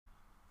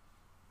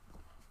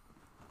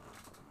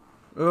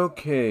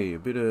Okay, a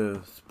bit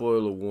of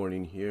spoiler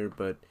warning here,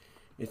 but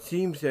it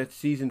seems that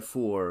season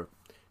 4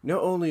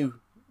 not only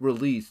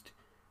released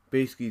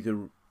basically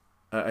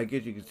I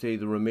guess you could say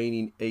the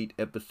remaining 8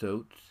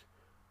 episodes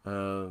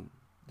uh,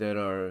 that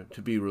are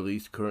to be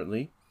released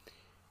currently,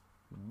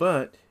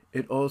 but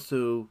it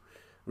also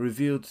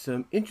revealed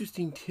some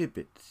interesting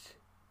tidbits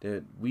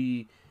that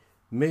we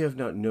may have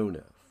not known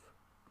of.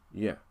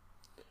 Yeah,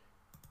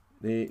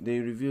 they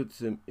revealed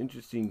some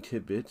interesting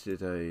tidbits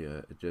as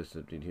I adjust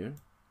something here.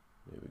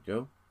 There we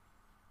go.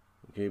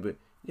 Okay, but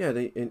yeah,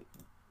 they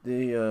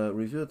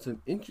revealed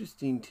some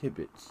interesting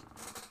tidbits.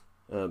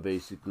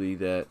 Basically,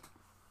 that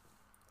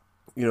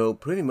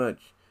pretty much,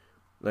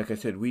 like I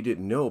said, we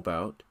didn't know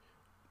about,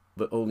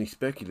 but only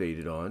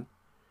speculated on,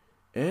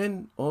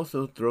 and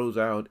also throws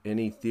out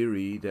any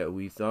theory that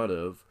we thought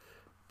of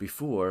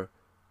before.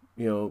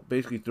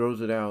 Basically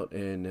throws it out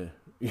and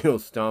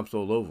stomps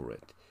all over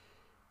it.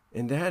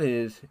 And that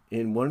is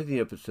in one of the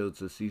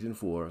episodes of season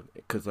 4,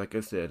 because like I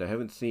said, I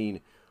haven't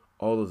seen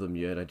all of them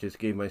yet. I just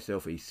gave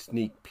myself a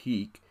sneak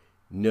peek.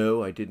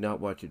 No, I did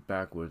not watch it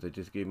backwards. I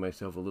just gave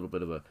myself a little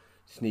bit of a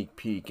sneak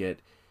peek at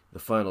the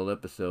final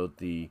episode,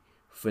 the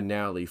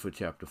finale for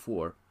chapter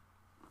 4,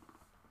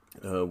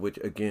 which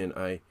again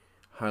I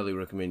highly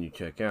recommend you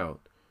check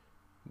out.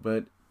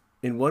 But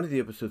in one of the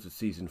episodes of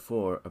season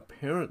 4,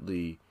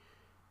 apparently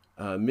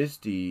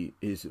Misty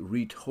is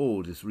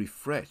retold, is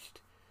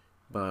refreshed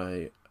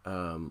by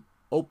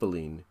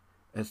Opaline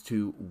as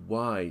to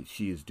why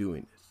she is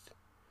doing this.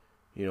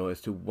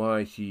 As to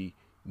why she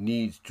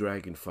needs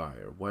dragon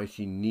fire, why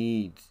she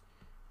needs,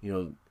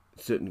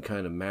 certain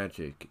kind of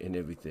magic and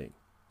everything.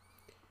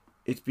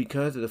 It's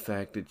because of the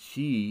fact that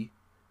she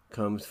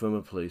comes from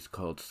a place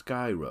called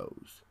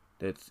Skyros.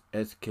 That's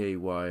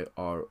Skyros,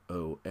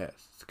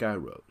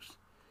 Skyros.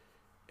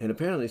 And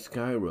apparently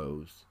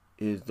Skyros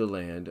is the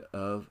land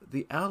of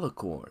the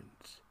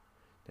alicorns.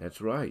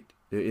 That's right.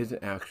 There's an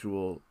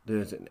actual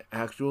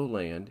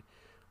land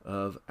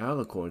of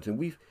alicorns, and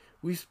we've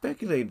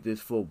speculated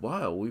this for a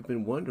while. We've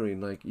been wondering,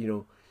 like,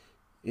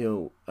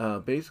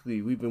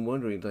 basically we've been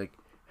wondering, like,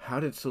 how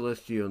did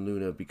Celestia and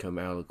Luna become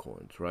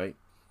alicorns, right?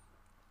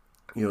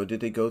 Did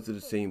they go through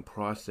the same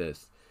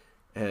process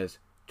as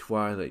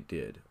Twilight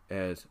did,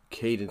 as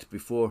Cadence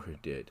before her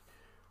did,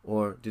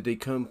 or did they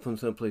come from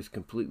someplace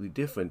completely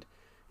different?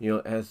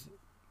 As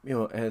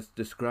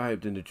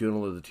described in the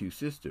Journal of the Two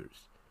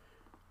Sisters.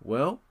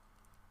 Well,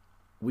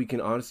 we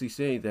can honestly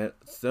say that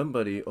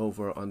somebody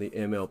over on the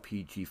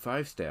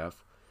MLPG5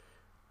 staff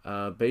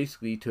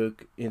basically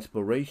took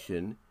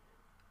inspiration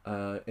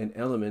and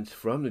elements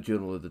from the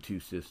Journal of the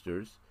Two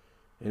Sisters,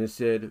 and it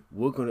said,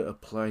 we're going to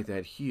apply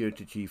that here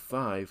to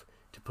G5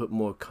 to put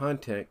more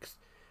context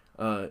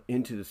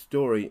into the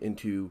story,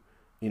 into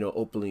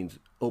Opaline's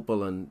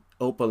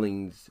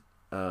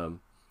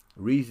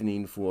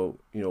reasoning for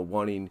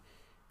wanting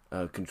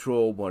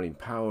control, wanting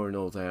power, and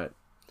all that,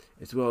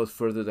 as well as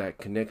further that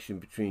connection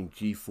between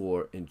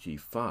G4 and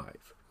G5.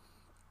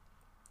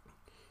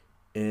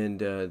 And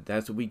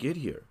that's what we get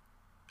here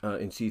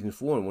in season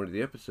 4 in one of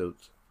the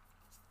episodes,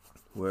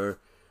 where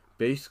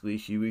basically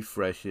she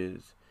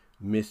refreshes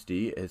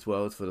Misty, as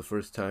well as for the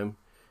first time,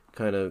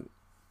 kind of,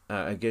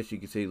 I guess you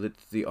could say,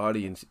 lets the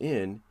audience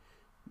into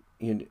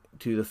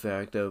the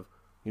fact of,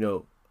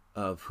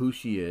 of who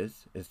she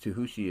is, as to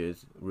who she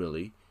is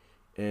really,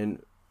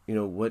 and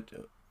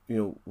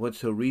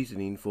what's her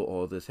reasoning for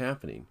all this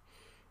happening.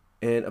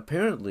 And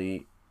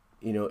apparently,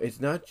 it's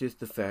not just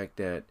the fact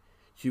that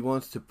she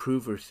wants to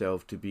prove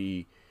herself to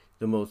be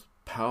the most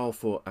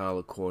powerful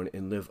alicorn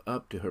and live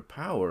up to her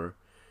power,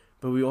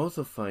 but we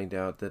also find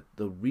out that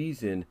the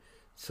reason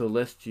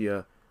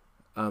Celestia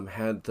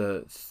had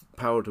the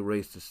power to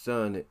raise the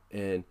sun,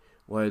 and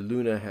why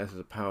Luna has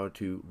the power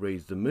to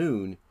raise the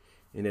moon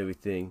and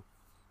everything,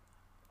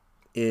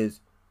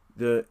 is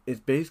it's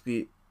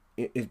basically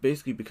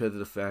because of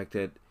the fact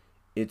that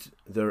it's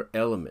their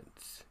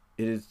elements.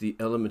 It is the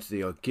elements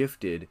they are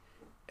gifted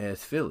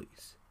as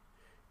fillies.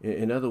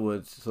 In other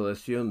words,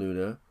 Celestia and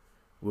Luna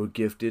were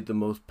gifted the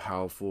most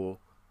powerful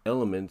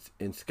elements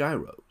in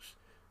Skyros,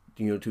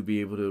 to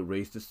be able to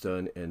raise the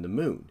sun and the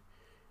moon.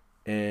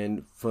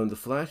 And from the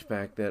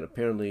flashback that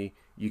apparently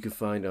you can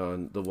find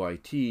on the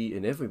YT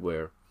and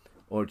everywhere,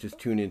 or just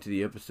tune into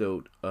the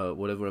episode,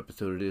 whatever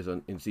episode it is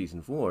in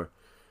season 4,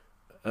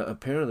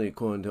 apparently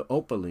according to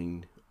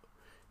Opaline,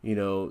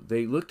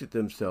 they looked at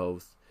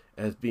themselves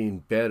as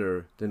being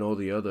better than all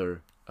the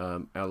other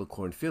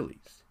alicorn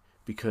fillies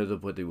because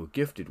of what they were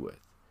gifted with.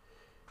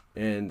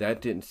 And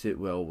that didn't sit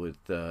well with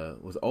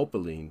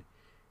Opaline,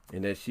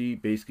 and that she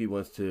basically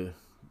wants to,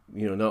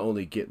 not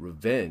only get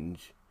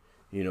revenge,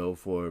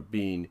 for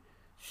being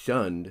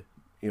shunned,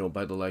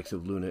 by the likes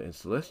of Luna and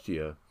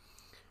Celestia,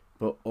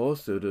 but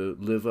also to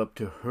live up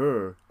to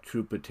her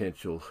true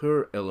potential,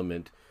 her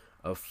element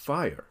of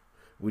fire,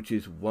 which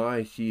is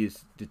why she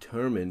is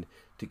determined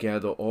to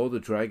gather all the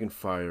dragon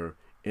fire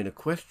in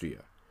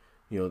Equestria.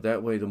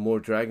 That way, the more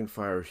dragon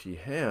fire she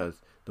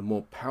has, the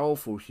more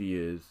powerful she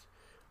is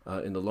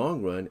in the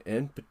long run,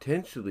 and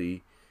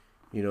potentially,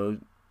 you know,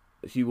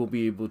 she will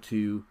be able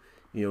to,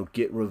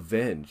 get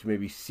revenge.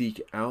 Maybe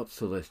seek out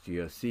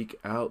Celestia, seek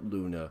out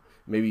Luna,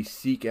 maybe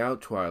seek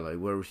out Twilight,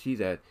 wherever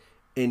she's at,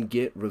 and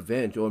get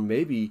revenge. Or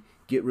maybe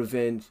get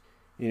revenge,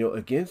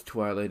 against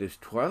Twilight if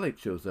Twilight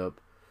shows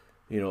up,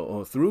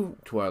 or through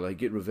Twilight,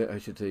 get revenge. I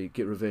should say,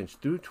 get revenge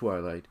through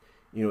Twilight,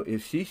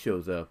 if she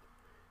shows up,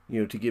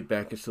 to get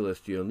back at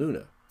Celestia and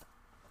Luna.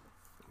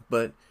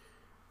 But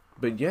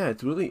yeah,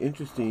 it's really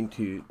interesting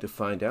to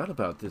find out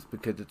about this,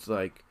 because it's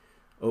like,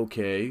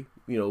 okay,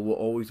 we're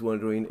always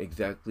wondering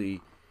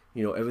exactly,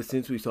 ever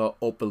since we saw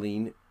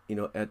Opaline,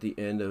 at the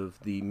end of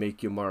the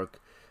Make Your Mark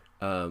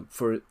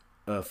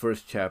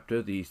first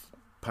chapter, the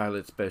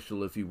pilot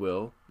special, if you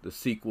will, the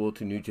sequel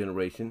to New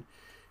Generation,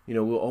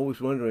 we're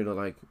always wondering,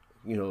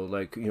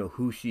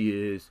 who she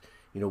is,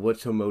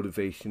 what's her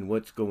motivation,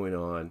 what's going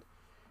on.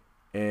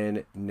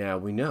 And now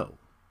we know.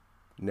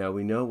 Now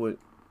we know what,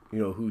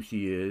 who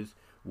she is,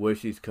 where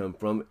she's come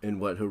from,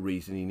 and what her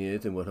reasoning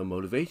is, and what her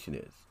motivation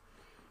is.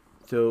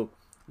 So,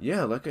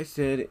 yeah, like I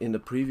said in the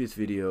previous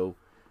video,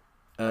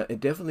 it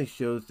definitely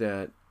shows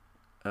that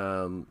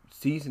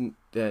season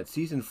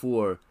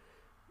 4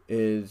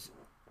 is,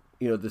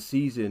 the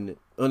season,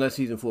 not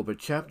season 4, but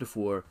chapter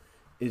 4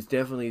 is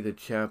definitely the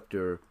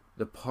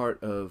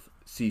part of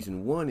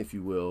season 1, if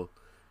you will,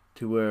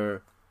 to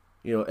where,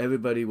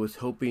 everybody was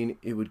hoping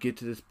it would get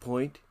to this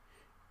point,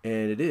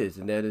 and it is,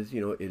 and that is,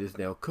 it is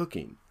now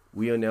cooking.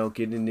 We are now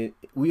getting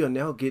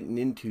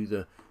into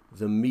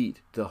the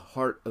meat, the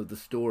heart of the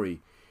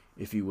story,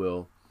 if you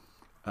will,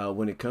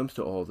 when it comes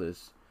to all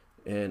this,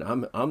 and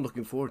I'm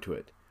looking forward to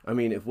it. I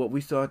mean, if what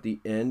we saw at the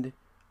end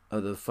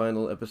of the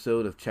final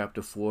episode of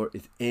chapter 4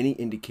 is any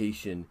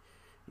indication,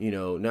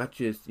 not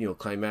just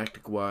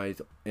climactic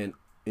wise and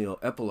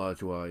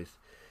epilogue wise,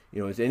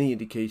 is any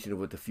indication of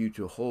what the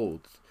future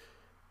holds,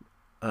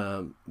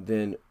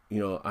 then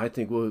I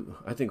think we're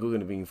going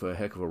to be in for a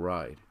heck of a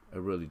ride. I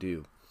really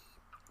do.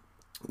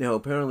 Now,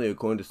 apparently,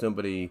 according to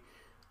somebody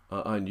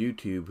on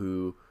YouTube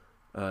who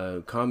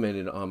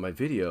commented on my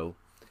video,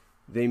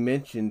 they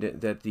mentioned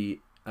that the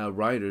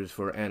writers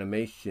for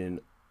animation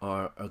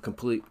are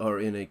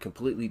in a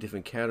completely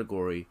different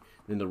category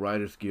than the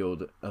Writers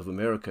Guild of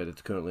America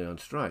that's currently on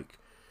strike.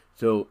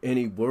 So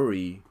any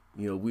worry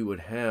we would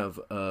have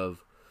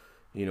of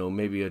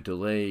maybe a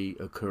delay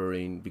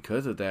occurring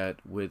because of that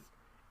with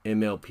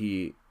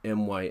MLP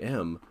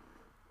MYM,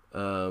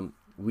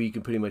 we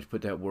can pretty much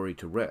put that worry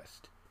to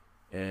rest.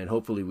 And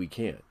hopefully we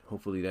can.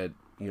 Hopefully that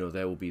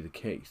that will be the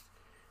case.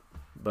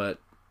 But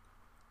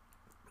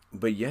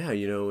yeah,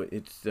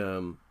 it's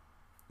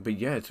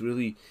it's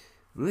really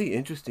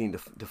interesting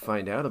to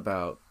find out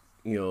about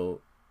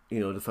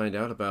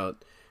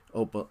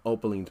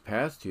Opaline's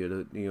past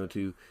here.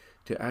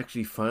 To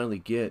actually finally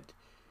get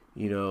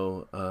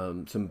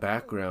some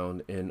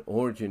background and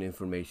origin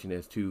information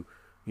as to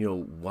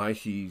why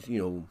she's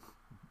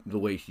the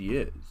way she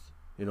is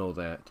and all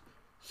that.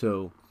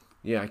 So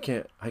yeah,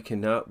 I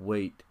cannot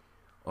wait,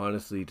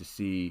 honestly, to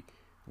see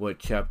what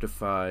Chapter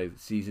 5,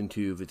 Season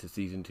 2, if it's a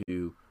Season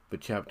 2,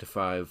 but Chapter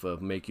 5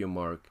 of Make Your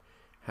Mark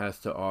has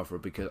to offer,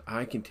 because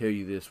I can tell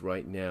you this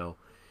right now,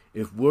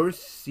 if we're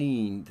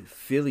seeing the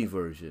Philly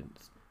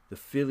versions of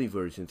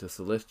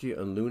Celestia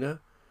and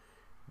Luna,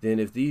 then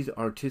if these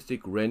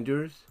artistic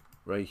renders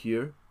right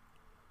here,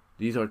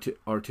 these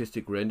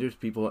artistic renders,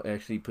 people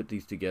actually put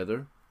these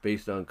together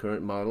based on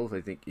current models, I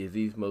think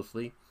Izzy's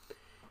mostly,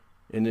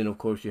 and then of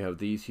course you have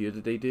these here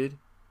that they did,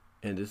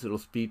 and this little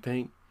speed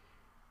paint.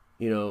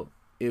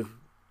 If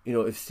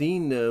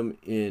seeing them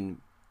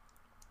in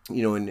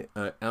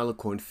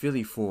Alicorn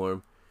Philly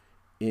form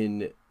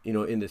in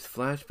this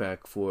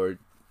flashback for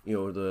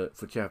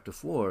for chapter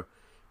 4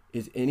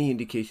 is any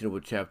indication of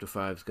what chapter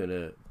 5 is going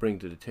to bring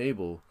to the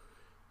table,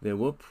 then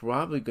we're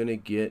probably going to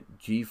get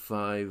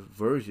G5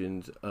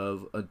 versions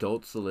of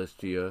adult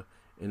Celestia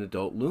and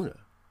adult Luna.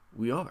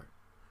 We are,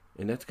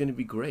 and that's going to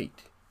be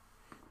great.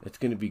 That's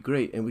going to be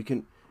great. And we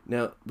can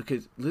now,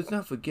 because let's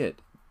not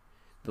forget,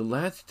 the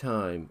last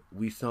time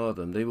we saw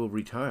them, they were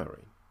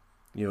retiring.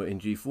 In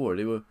G4,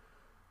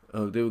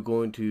 they were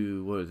going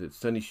to, what is it,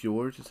 Sunny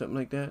Shores or something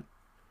like that.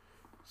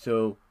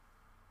 So,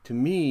 to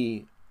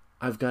me,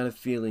 I've got a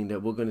feeling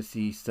that we're going to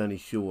see Sunny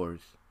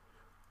Shores,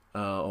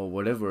 or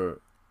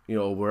whatever,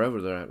 or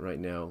wherever they're at right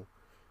now,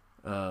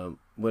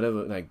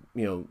 whatever, like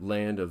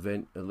land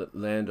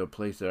or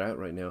place they're at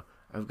right now.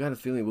 I've got a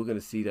feeling we're going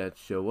to see that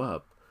show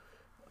up.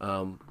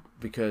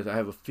 Because I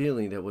have a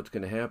feeling that what's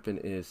going to happen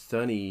is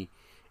Sunny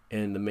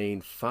and the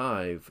main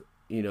 5,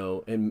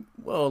 and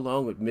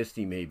along with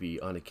Misty maybe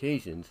on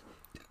occasions,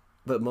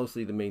 but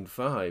mostly the main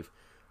 5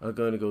 are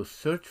going to go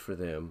search for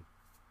them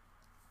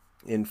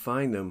and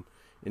find them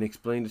and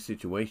explain the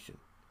situation.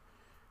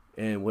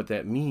 And what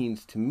that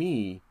means to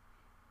me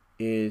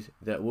is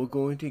that we're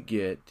going to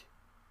get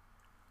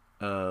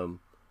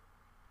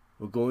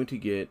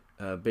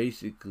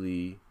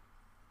basically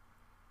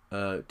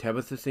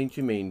Tabitha St.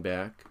 Germain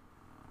back.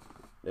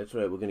 That's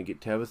right, we're going to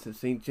get Tabitha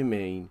St.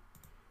 Germain.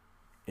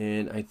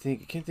 And I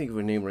can't think of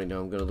her name right now.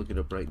 I'm going to look it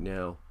up right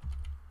now.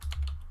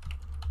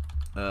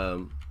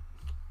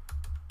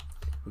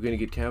 We're going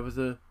to get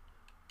Tabitha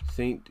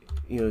Saint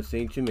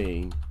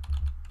Germain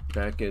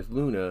back as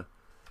Luna,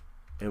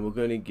 and we're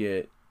going to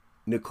get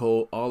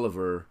Nicole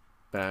Oliver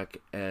back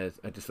as,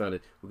 I just found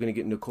it, we're going to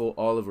get Nicole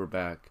Oliver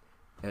back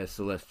as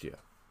Celestia.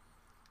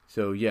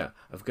 So yeah,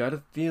 I've got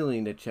a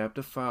feeling that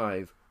Chapter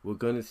 5, we're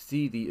going to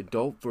see the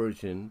adult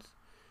versions,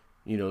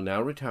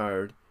 now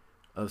retired,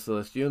 of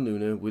Celestia and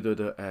Luna, whether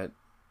they're at,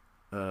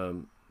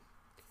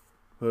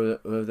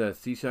 whether that's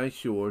Seaside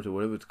Shores or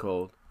whatever it's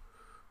called,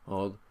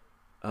 that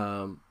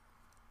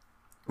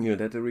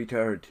they're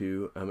retired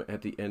to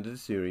at the end of the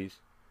series,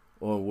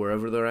 or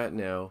wherever they're at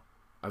now.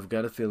 I've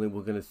got a feeling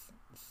we're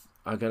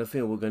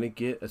gonna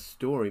get a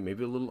story,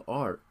 maybe a little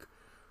arc,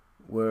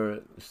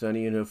 where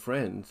Sunny and her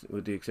friends,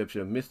 with the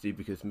exception of Misty,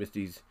 because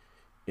Misty's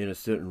in a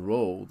certain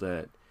role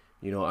that,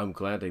 I'm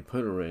glad they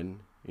put her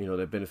in,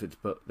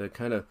 that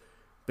kind of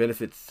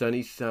benefits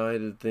Sunny's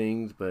side of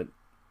things, but,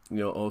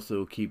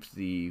 also keeps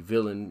the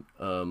villain,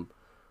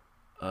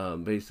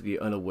 basically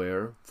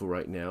unaware for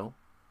right now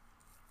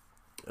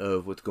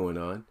of what's going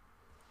on.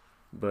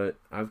 But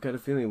I've got a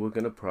feeling we're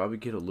going to probably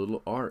get a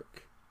little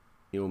arc,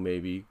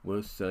 maybe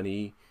where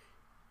Sunny,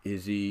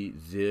 Izzy,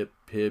 Zip,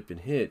 Pip, and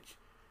Hitch,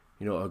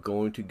 are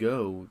going to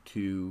go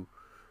to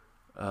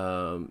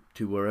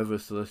wherever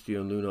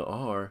Celestia and Luna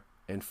are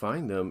and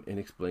find them and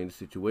explain the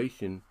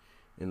situation.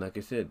 And like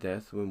I said,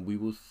 that's when we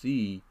will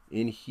see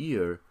and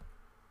hear,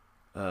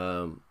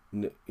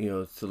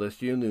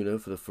 Celestia and Luna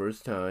for the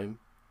first time,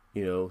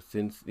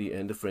 since the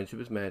end of Friendship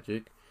is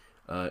Magic,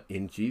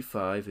 in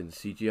G5 in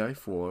CGI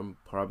form,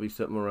 probably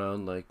something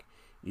around like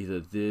either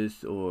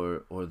this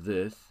or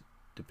this,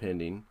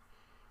 depending.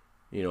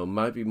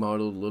 Might be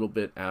modeled a little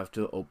bit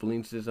after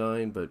Opaline's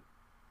design, but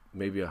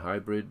maybe a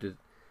hybrid.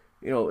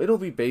 It'll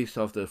be based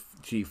off the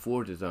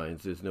G4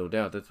 designs, there's no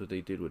doubt. That's what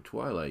they did with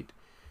Twilight.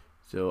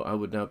 So I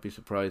would not be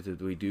surprised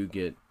if we do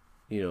get,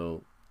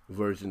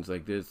 versions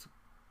like this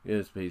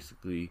is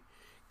basically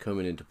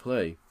coming into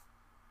play.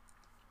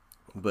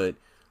 But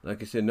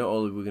like I said, not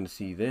only we're going to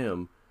see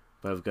them,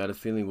 but I've got a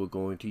feeling we're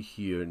going to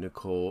hear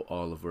Nicole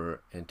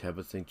Oliver and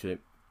Tabitha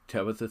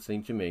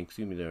Saint Germain,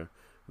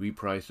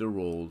 reprise their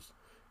roles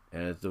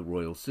as the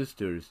Royal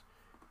Sisters.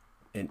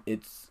 And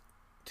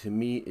to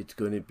me, it's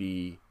going to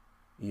be,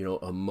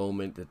 a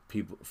moment that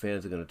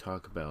fans are going to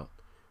talk about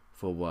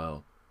for a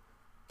while.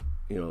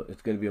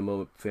 It's going to be a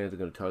moment fans are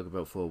going to talk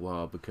about for a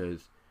while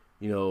because,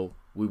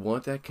 we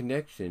want that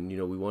connection.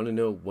 We want to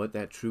know what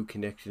that true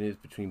connection is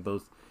between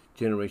both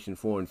Generation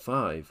 4 and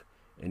 5.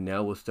 And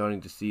now we're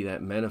starting to see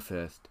that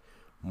manifest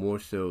more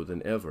so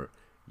than ever.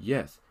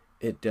 Yes,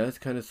 it does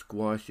kind of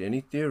squash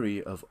any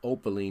theory of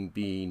Opaline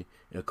being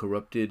a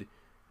corrupted,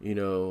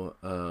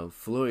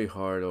 Flurry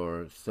Heart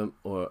or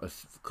a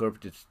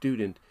corrupted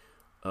student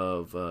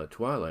of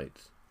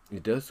Twilight's.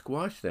 It does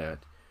squash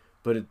that,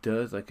 but it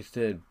does, like I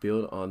said,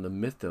 build on the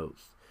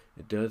mythos.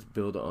 It does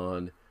build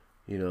on,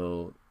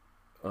 the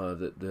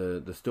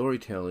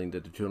storytelling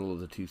that the Journal of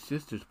the Two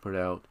Sisters put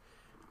out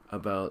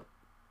about,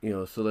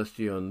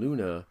 Celestia and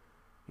Luna,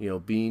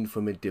 being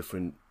from a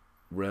different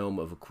realm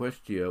of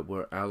Equestria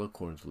where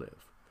alicorns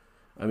live.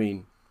 I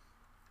mean,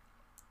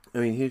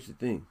 here's the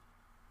thing.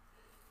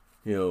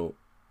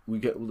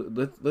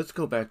 Let's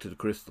go back to the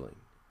crystalline,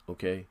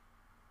 okay?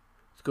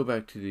 Let's go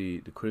back to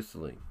the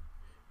crystalline,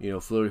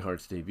 Flurry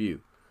Heart's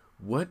debut.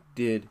 What's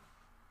the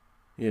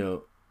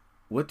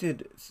word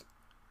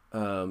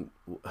I'm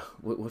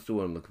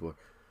looking for?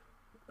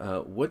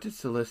 What did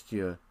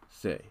Celestia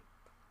say?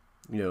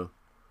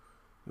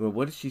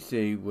 What did she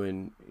say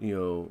when,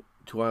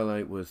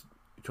 Twilight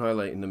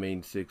and the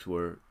main six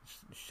were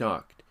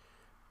shocked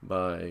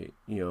by,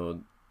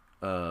 the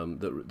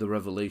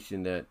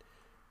revelation that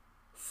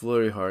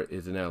Flurry Heart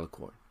is an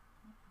alicorn?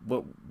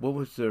 What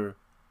was their,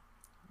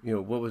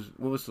 what was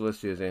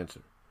Celestia's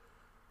answer?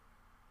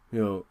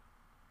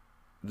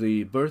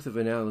 The birth of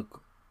an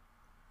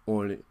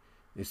alicorn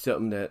is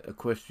something that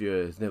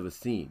Equestria has never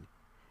seen.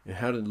 And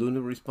how did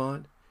Luna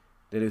respond?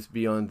 That it's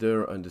beyond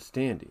their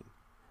understanding.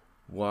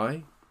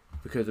 Why?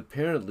 Because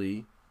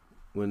apparently,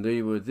 when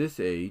they were this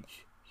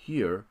age,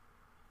 here,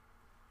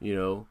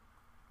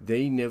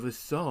 they never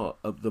saw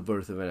the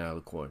birth of an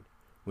alicorn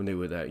when they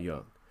were that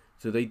young.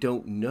 So they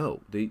don't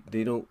know. They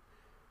don't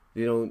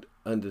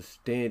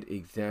understand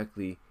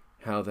exactly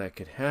how that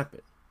could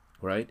happen,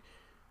 right?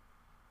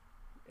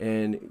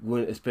 And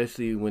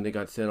especially when they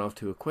got sent off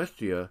to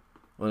Equestria,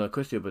 well, not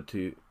Equestria, but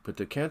to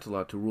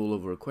Canterlot to rule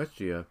over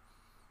Equestria,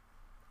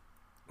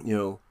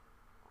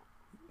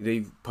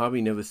 they've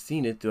probably never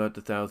seen it throughout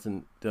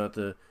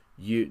the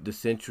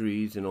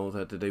centuries and all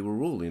that they were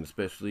ruling,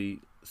 especially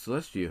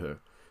Celestia. Her,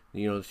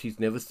 she's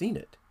never seen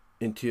it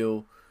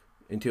until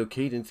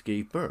Cadence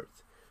gave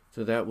birth.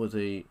 So that was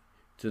the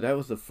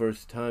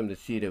first time that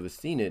she had ever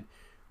seen it,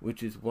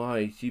 which is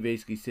why she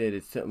basically said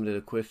it's something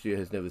that Equestria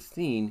has never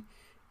seen.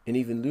 And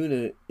even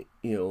Luna,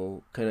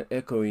 kind of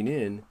echoing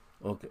in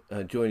or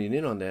joining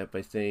in on that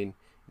by saying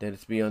that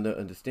it's beyond their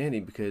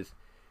understanding, because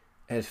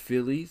as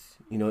fillies,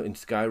 in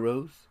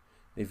Skyros,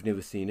 they've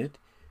never seen it.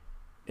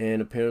 And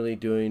apparently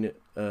during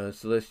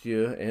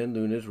Celestia and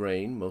Luna's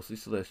reign, mostly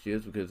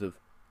Celestia's because of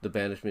the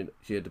banishment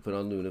she had to put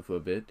on Luna for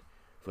a bit,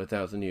 for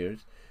 1,000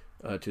 years,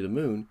 to the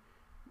moon.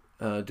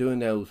 During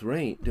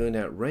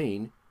that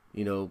reign,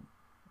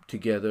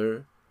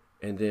 together,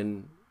 and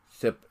then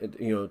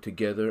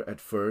together at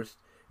first,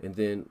 and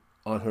then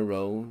on her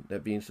own,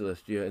 that being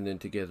Celestia, and then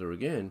together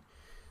again.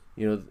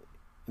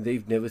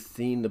 They've never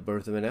seen the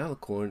birth of an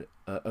alicorn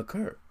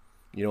occur.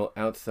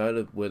 Outside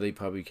of where they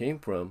probably came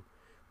from.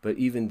 But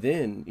even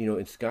then, in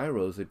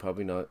Skyros,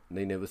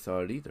 they never saw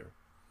it either.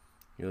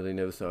 They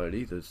never saw it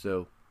either.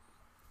 So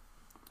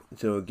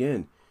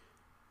again,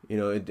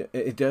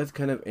 it does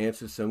kind of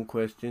answer some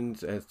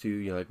questions as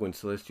to, like when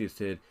Celestia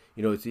said,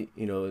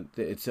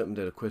 it's something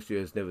that Equestria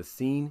has never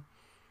seen,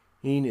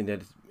 and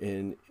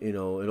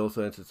it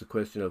also answers the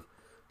question of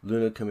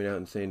Luna coming out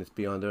and saying it's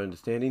beyond their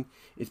understanding.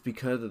 It's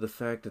because of the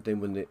fact that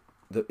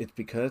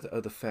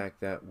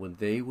when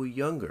they were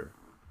younger,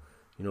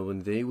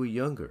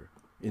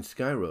 in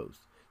Skyros,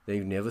 they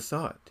never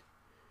saw it.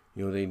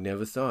 They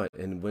never saw it,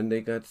 and when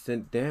they got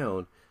sent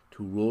down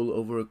to rule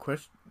over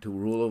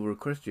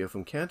Equestria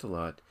from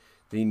Canterlot,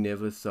 they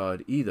never saw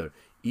it either.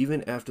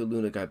 Even after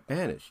Luna got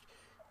banished,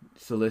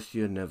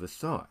 Celestia never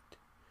saw it.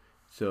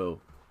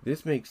 So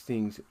this makes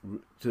things.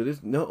 So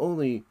this not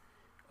only,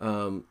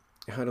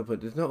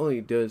 this not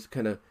only does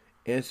kind of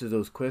answer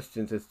those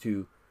questions as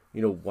to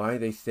why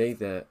they say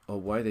that or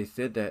why they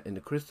said that in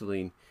the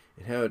crystalline,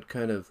 and how it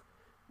kind of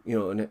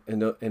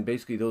and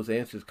basically those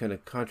answers kind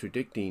of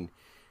contradicting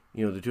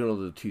the Journal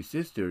of the Two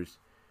Sisters.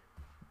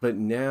 But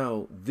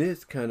now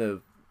this kind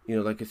of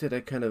like I said,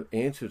 that kind of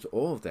answers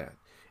all of that,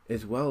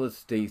 as well as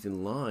stays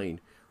in line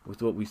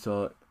with what we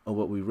saw or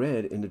what we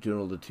read in the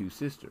Journal of the Two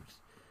Sisters.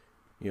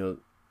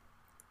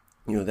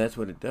 That's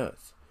what it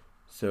does.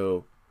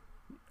 So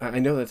I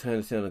know that kind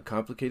of sounded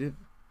complicated.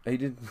 I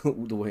did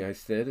the way I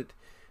said it,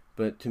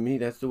 but to me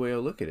that's the way I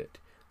look at it.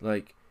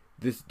 Like,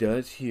 this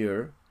does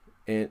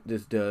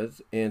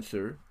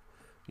answer,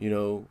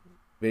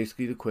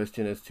 basically the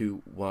question as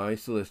to why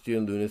Celestia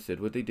and Luna said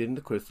what they did in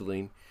the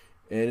crystalline,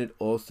 and it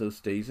also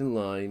stays in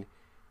line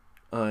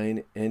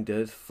and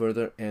does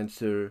further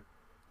answer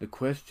the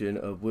question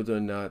of whether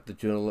or not the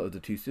Journal of the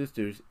Two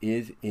Sisters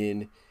is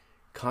in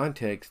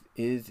context,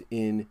 is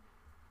in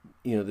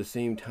the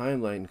same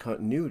timeline and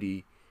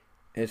continuity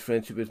as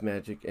Friendship is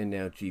Magic and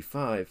now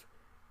G5,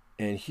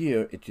 and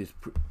here it's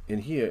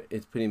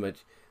pretty much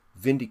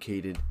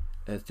vindicated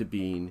as to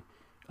being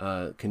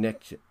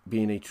connection,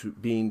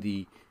 being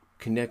the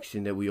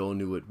connection that we all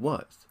knew it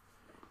was.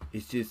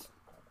 It's just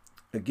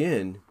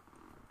again,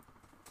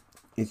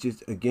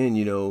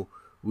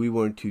 we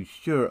weren't too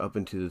sure up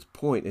until this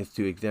point as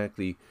to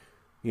exactly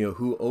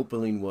who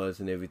Opaline was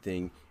and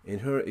everything,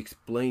 and her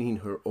explaining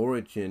her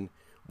origin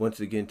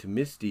once again to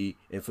Misty,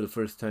 and for the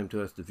first time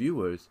to us, the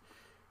viewers.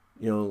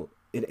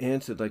 It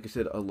answered, like I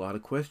said, a lot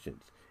of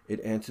questions.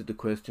 It answered the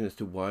question as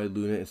to why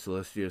Luna and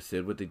Celestia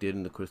said what they did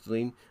in the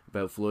crystalline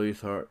about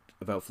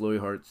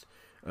Floreyheart's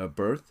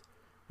birth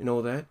and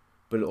all that.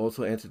 But it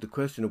also answered the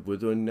question of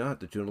whether or not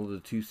the Journal of the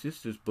Two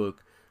Sisters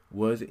book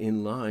was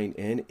in line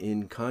and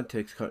in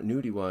context,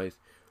 continuity-wise,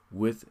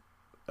 with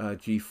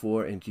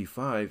G4 and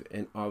G5,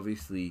 and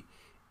obviously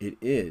it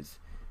is.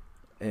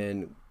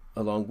 And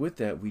along with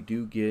that, we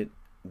do get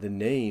the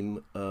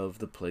name of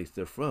the place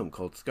they're from,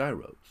 called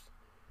Skyros.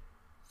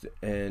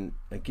 And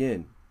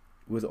again,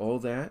 with all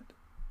that,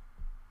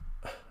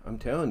 I'm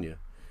telling you,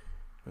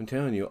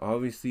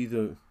 obviously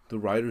the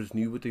writers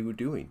knew what they were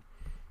doing.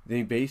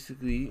 They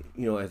basically,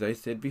 as I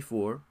said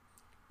before,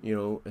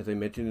 as I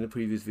mentioned in the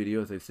previous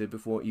video, as I said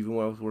before, even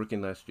while I was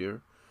working last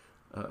year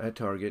at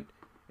Target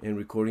and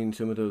recording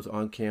some of those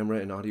on-camera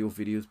and audio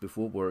videos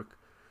before work,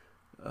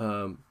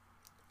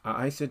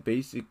 I said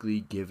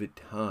basically give it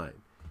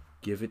time.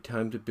 Give it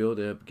time to build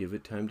up, give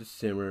it time to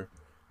simmer,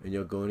 and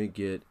you're going to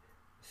get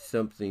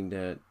something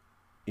that,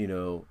 in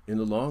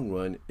the long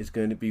run is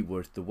going to be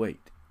worth the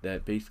wait.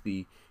 That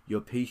basically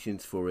your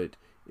patience for it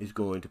is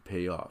going to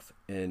pay off.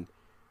 And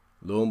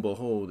lo and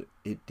behold,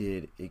 it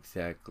did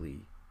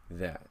exactly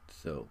that.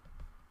 So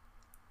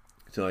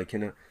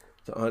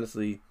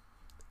honestly,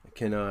 I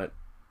cannot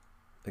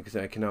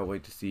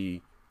wait to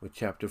see what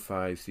Chapter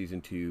 5,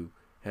 Season 2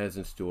 has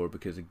in store,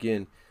 because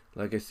again,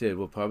 like I said,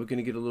 we're probably going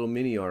to get a little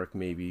mini arc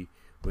maybe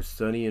with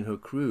Sunny and her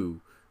crew,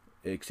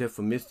 except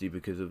for Misty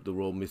because of the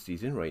role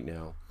Misty's in right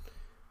now,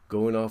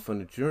 going off on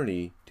a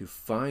journey to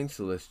find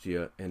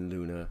Celestia and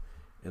Luna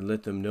and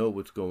let them know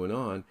what's going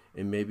on,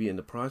 and maybe in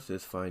the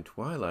process find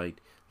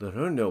Twilight, let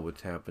her know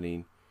what's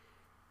happening,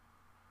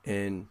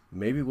 and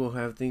maybe we'll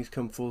have things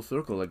come full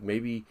circle. Like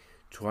maybe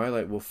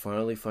Twilight will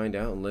finally find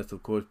out, unless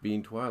of course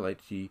being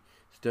Twilight she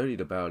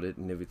studied about it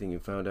and everything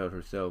and found out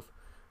herself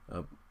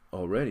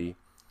already.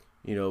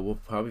 We'll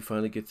probably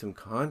finally get some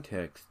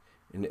context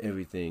and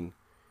everything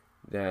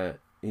that,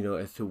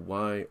 as to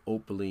why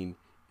Opaline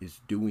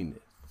is doing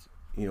this.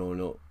 And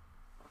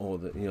all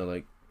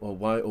the, or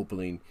why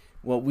Opaline.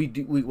 Well, we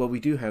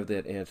do have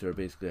that answer,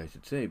 basically, I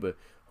should say, but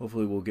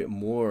hopefully we'll get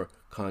more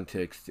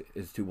context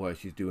as to why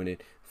she's doing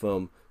it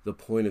from the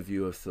point of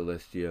view of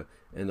Celestia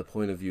and the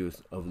point of view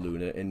of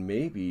Luna, and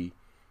maybe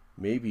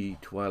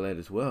Twilight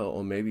as well,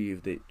 or maybe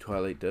if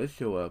Twilight does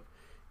show up,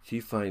 she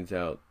finds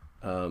out,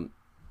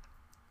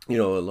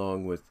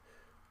 along with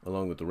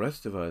the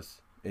rest of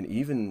us, and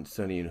even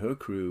Sunny and her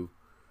crew,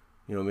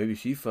 maybe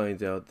she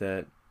finds out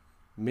that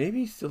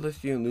maybe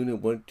Celestia and Luna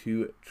weren't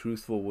too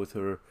truthful with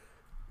her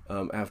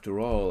after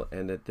all,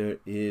 and that there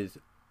is,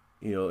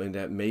 and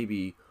that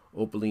maybe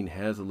Opaline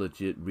has a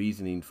legit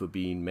reasoning for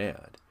being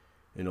mad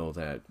and all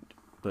that.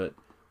 But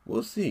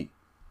we'll see.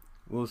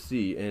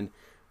 And,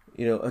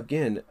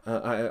 again,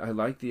 I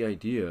like the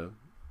idea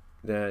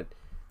that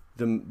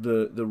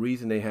the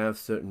reason they have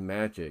certain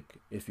magic,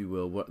 if you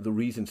will, the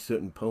reason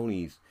certain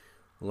ponies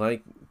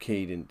like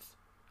Cadence,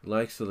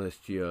 like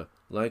Celestia,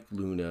 like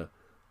Luna,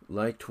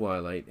 like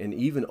Twilight, and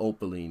even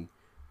Opaline,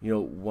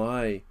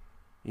 why,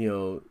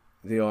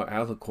 they are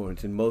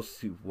alicorns, and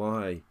mostly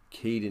why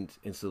Cadence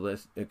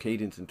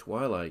and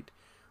Twilight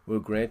were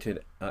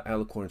granted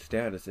alicorn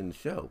status in the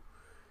show.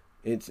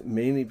 It's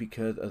mainly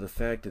because of the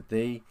fact that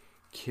they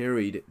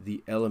carried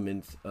the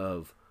elements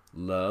of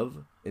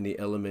love and the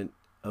element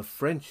of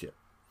friendship,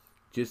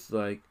 just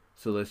like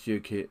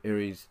Celestia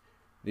carries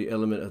the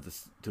element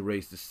to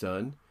raise the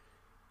sun,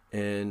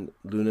 and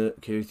Luna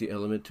carries the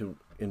element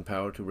in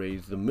power to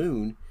raise the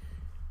moon,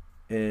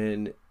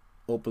 and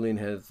Opaline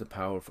has the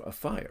power of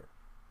fire.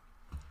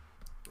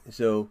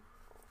 So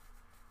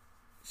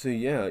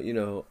yeah,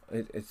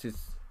 it's just,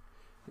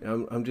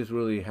 I'm just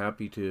really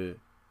happy to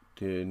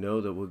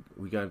know that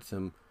we got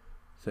some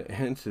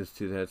answers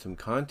to that, some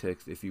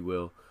context, if you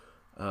will,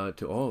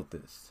 to all of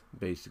this,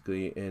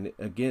 basically. And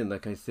again,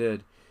 like I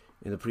said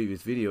in the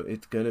previous video,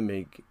 it's gonna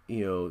make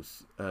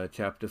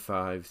chapter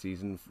 5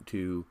 season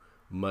 2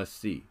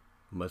 must see,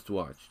 must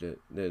watch.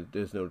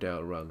 There's no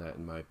doubt around that,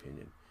 in my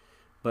opinion.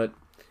 But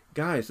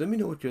guys, let me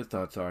know what your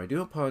thoughts are. I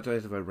do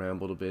apologize if I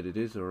rambled a bit. It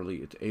is early.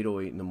 It's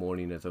 8:08 in the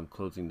morning as I'm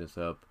closing this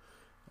up.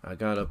 I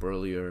got up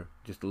earlier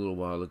just a little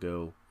while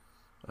ago.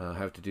 I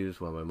have to do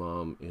this while my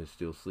mom is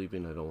still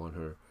sleeping. I don't want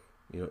her,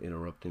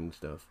 interrupting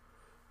stuff.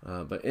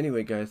 But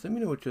anyway, guys, let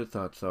me know what your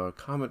thoughts are.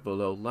 Comment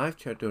below. Live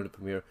chat during the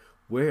premiere,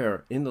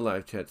 where in the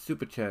live chat,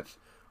 super chats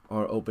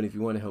are open. If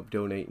you want to help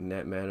donate in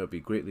that manner, it'd be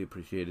greatly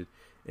appreciated.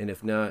 And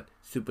if not,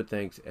 super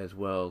thanks as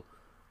well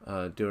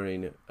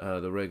during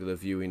the regular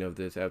viewing of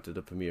this after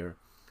the premiere.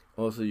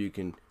 Also, you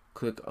can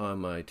click on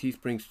my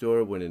Teespring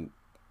store when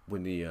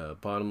the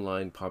bottom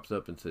line pops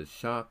up and says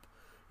shop,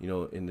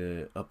 in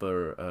the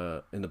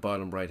in the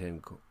bottom right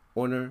hand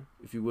corner,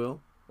 if you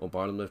will, or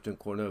bottom left hand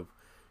corner of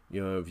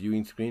your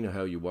viewing screen, or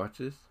how you watch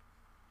this.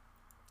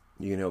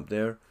 You can help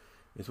there,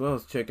 as well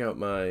as check out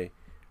my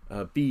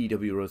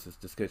BW Roses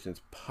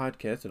Discussions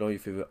podcast at all your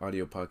favorite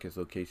audio podcast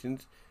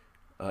locations,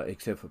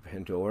 except for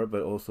Pandora,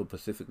 but also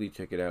specifically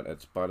check it out at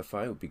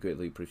Spotify. It would be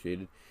greatly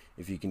appreciated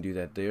if you can do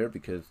that there,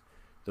 because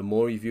the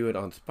more you view it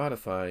on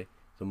Spotify,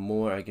 the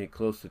more I get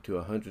closer to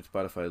 100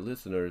 Spotify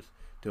listeners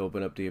to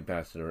open up the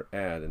ambassador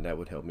ad, and that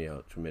would help me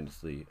out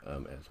tremendously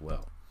as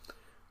well.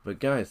 But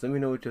guys, let me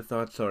know what your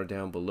thoughts are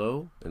down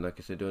below, and like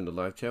I said, during the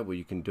live chat, where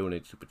you can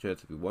donate super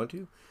chats if you want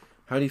to.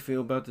 How do you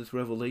feel about this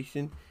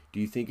revelation? Do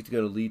you think it's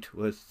going to lead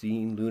to us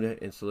seeing Luna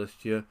and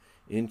Celestia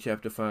in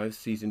Chapter 5,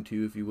 Season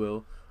 2, if you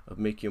will, of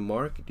Make Your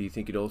Mark? Do you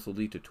think it also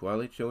lead to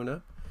Twilight showing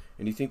up?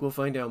 And do you think we'll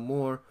find out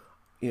more,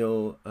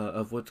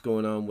 of what's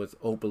going on with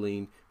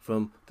Opaline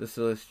from the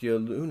Celestia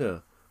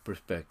Luna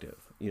perspective?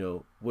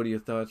 What are your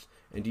thoughts?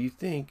 And do you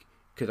think,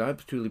 because I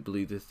truly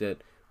believe this,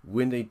 that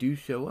when they do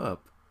show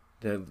up,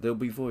 that they'll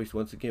be voiced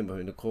once again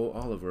by Nicole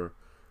Oliver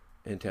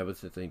and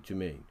Tabitha St.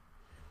 Germain?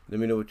 Let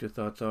me know what your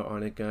thoughts are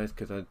on it, guys,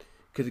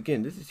 because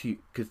again, this is huge.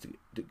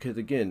 Because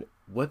again,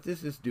 what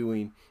this is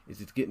doing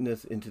is it's getting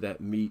us into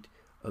that meat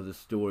of the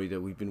story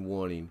that we've been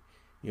wanting,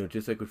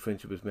 just like with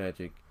Friendship is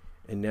Magic.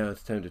 And now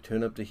it's time to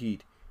turn up the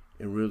heat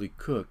and really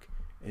cook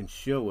and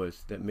show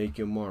us that Make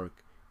Your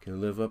Mark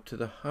can live up to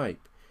the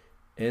hype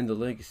and the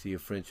legacy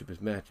of Friendship is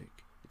Magic.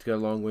 It's got a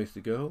long ways to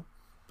go,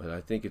 but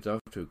I think it's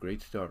off to a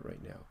great start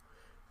right now.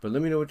 But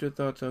let me know what your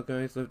thoughts are,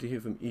 guys. Love to hear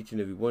from each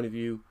and every one of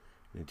you.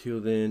 And until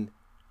then,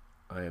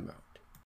 I am out.